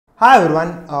Hi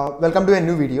everyone, welcome to a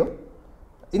new video.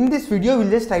 In this video,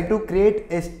 we'll just try to create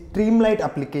a Streamlight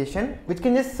application which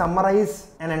can just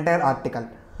summarize an entire article.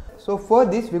 So for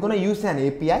this, we're going to use an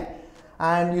API,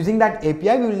 and using that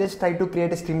API, we will just try to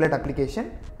create a Streamlight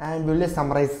application and we'll just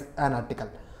summarize an article.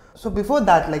 So before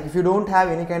that, like if you don't have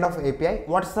any kind of API,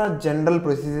 what's the general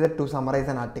procedure to summarize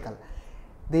an article?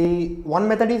 The one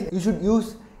method is you should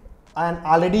use an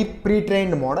already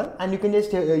pre-trained model, and you can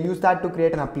just use that to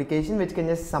create an application which can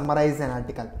just summarize an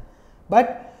article.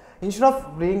 But instead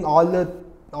of doing all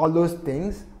those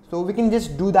things, so we can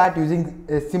just do that using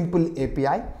a simple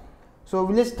API. So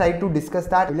we'll just try to discuss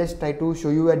that. We'll just try to show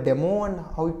you a demo on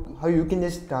how you can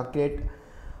just create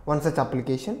one such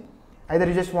application. Either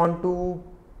you just want to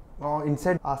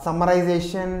insert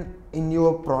summarization in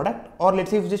your product, or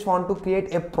let's say if you just want to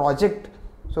create a project,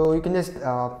 so you can just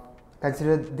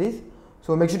consider this.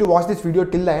 So make sure to watch this video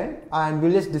till the end, and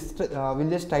we'll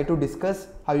just try to discuss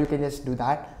how you can just do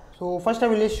that. So first I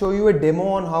will just show you a demo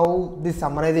on how this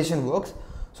summarization works.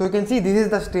 So you can see this is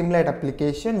the Streamlight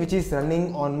application which is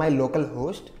running on my local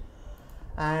host,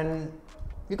 and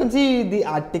you can see the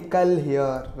article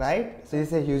here, right? So this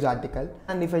is a huge article,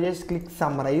 and if I just click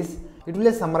summarize, it will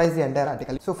just summarize the entire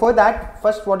article. So for that,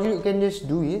 first what you can just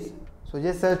do is, so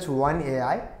just search one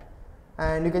AI,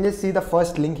 and you can just see the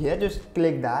first link here. Just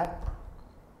click that.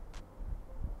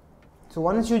 So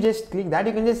once you just click that,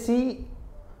 you can just see,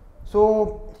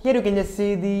 so here you can just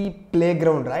see the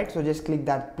playground, right? So just click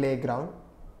that playground,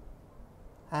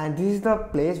 and this is the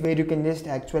place where you can just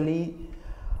actually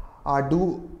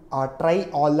try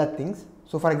all the things.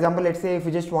 So for example, let's say if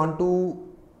you just want to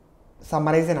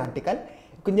summarize an article,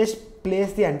 you can just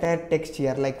place the entire text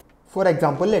here. Like for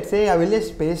example, let's say I will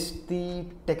just paste the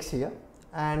text here,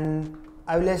 and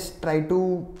I will just try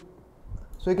to,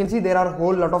 so you can see there are a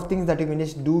whole lot of things that you can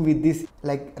just do with this,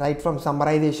 like right from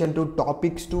summarization to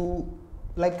topics to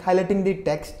like highlighting the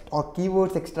text or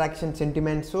keywords, extraction,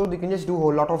 sentiments. So you can just do a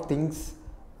whole lot of things.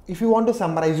 If you want to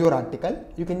summarize your article,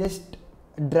 you can just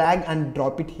drag and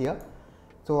drop it here.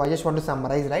 So I just want to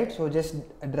summarize, right? So just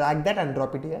drag that and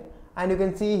drop it here, and you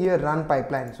can see here run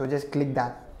pipeline. So just click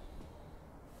that,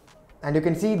 and you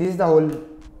can see this is the whole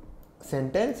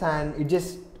sentence, and it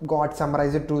just got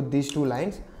summarized to these two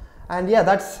lines. And yeah,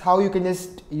 that's how you can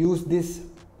just use this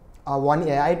one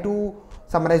AI to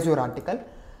summarize your article.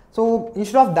 So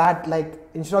instead of that, like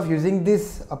instead of using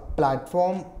this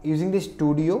platform, using this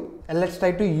studio, and let's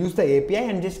try to use the API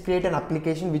and just create an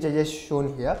application which I just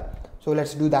shown here. So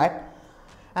let's do that.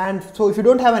 And so if you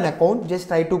don't have an account, just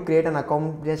try to create an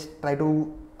account, just try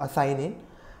to sign in.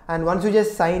 And once you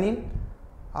just sign in,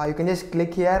 you can just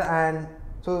click here, and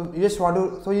so you just want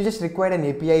to, so you just require an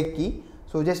API key.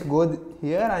 So just go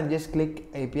here and just click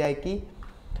API key,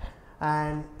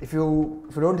 and if you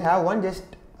don't have one, just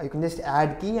you can just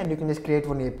add key and you can just create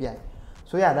one API.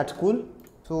 So yeah, that's cool.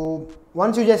 So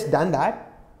once you just done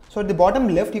that, so at the bottom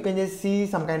left you can just see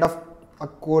some kind of a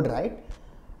code, right?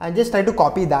 And just try to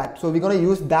copy that. So we're going to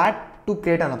use that to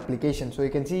create an application. So you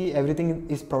can see everything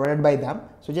is provided by them.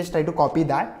 So just try to copy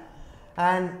that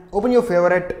and open your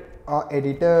favorite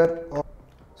editor.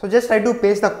 So just try to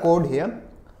paste the code here,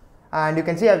 and you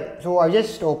can see, so I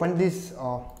just opened this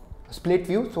split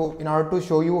view. So in order to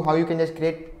show you how you can just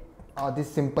create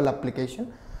this simple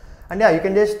application, and yeah, you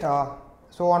can just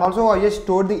so, and also I just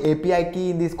stored the API key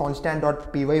in this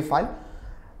constant.py file.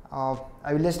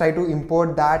 I will just try to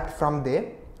import that from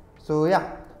there. So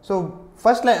yeah, so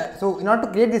first, so in order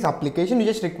to create this application, you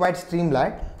just require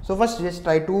Streamlight. So first just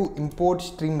try to import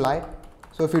Streamlight.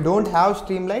 So if you don't have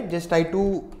Streamlight, just try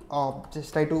to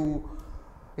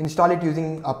install it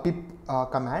using a pip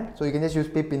command. So you can just use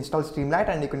pip install Streamlight,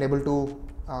 and you can able to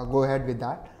go ahead with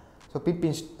that. So pip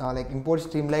like import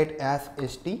Streamlight as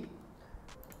st,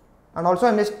 and also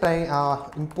I'm just trying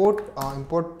import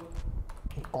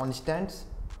constant,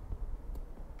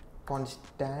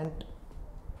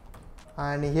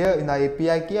 and here in the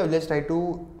API key I will just try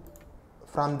to,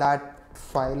 from that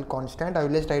file constant, I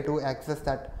will just try to access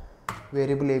that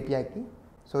variable API key.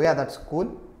 So yeah, that's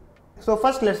cool. So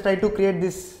first let's try to create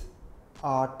this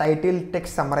title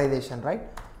text summarization, right?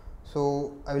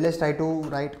 So I will just try to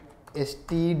write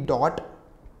st dot,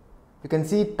 you can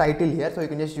see title here, so you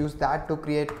can just use that to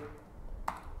create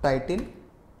title.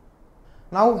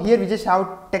 Now here we just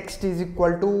have text is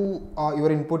equal to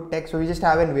your input text, so we just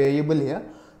have a variable here.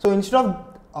 So instead of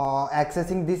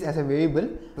accessing this as a variable,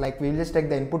 like we will just take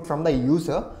the input from the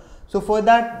user. So for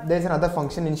that there is another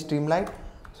function in Streamlight.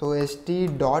 So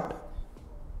st dot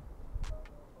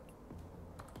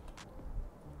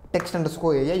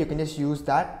text_area, you can just use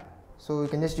that. So you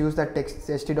can just use that text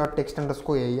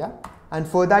st.text_area, and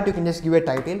for that you can just give a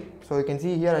title. So you can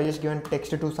see here I just given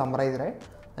text to summarize, right?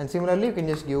 And similarly you can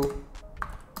just give.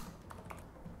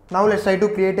 Now let's try to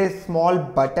create a small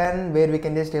button where we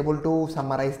can just able to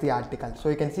summarize the article. So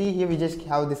you can see here we just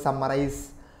have the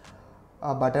summarize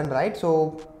button, right?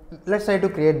 So let's try to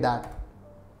create that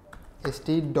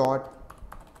st.button,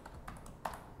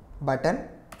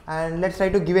 and let's try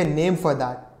to give a name for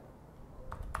that,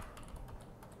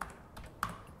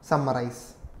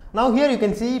 summarize. Now here you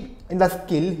can see in the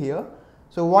skill here,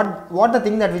 so what the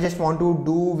thing that we just want to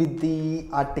do with the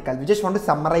article, we just want to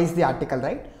summarize the article,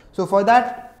 right? So for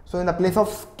that, so in the place of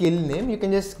skill name you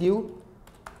can just give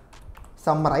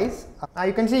summarize.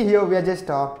 You can see here we are just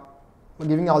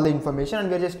giving all the information and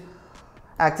we are just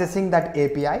accessing that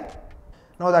API.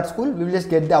 Now that's cool, we will just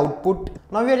get the output.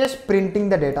 Now we are just printing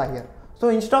the data here. So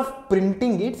instead of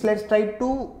printing it, let's try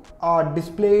to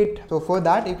display it. So for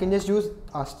that you can just use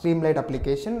a Streamlight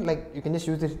application, like you can just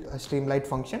use this Streamlight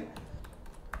function,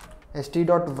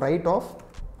 st.write of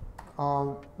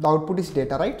the output is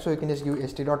data, right? So you can just give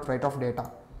st.write of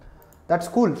data. That's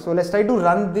cool. So let's try to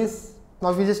run this.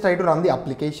 Now we just try to run the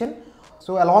application.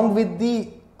 So along with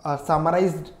the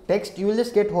summarized text, you will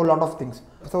just get whole lot of things.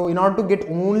 So in order to get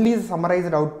only the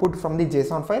summarized output from the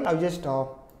JSON file, I just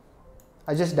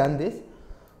done this.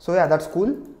 So yeah, that's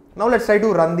cool. Now let's try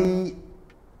to run the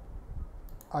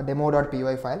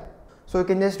demo.py file. So you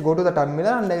can just go to the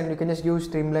terminal and then you can just use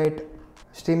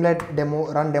Streamlight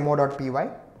demo run demo.py.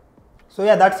 So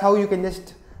yeah, that's how you can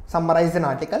just summarize an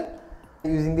article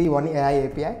using the one AI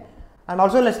API. And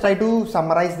also let's try to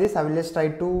summarize this. I will just try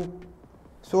to,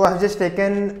 so I have just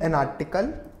taken an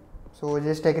article, so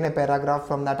just taken a paragraph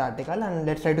from that article and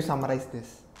let's try to summarize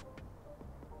this.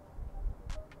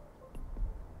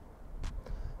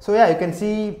 So yeah, you can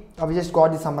see we just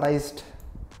got the summarized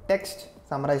text,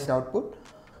 summarized output.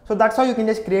 So that's how you can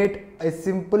just create a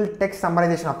simple text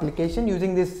summarization application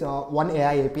using this one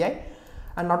AI API.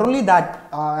 And not only that,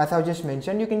 as I just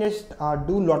mentioned, you can just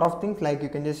do a lot of things, like you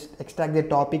can just extract the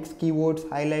topics, keywords,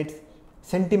 highlights,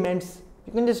 sentiments.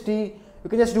 You can just do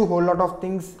a whole lot of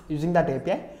things using that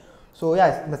API. So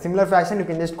yeah, in a similar fashion, you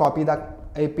can just copy the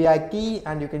API key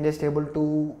and you can just able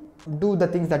to do the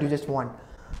things that you just want.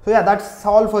 So yeah, that's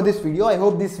all for this video. I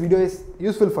hope this video is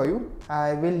useful for you.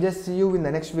 I will just see you in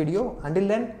the next video. Until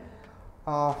then,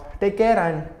 take care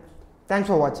and thanks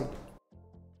for watching.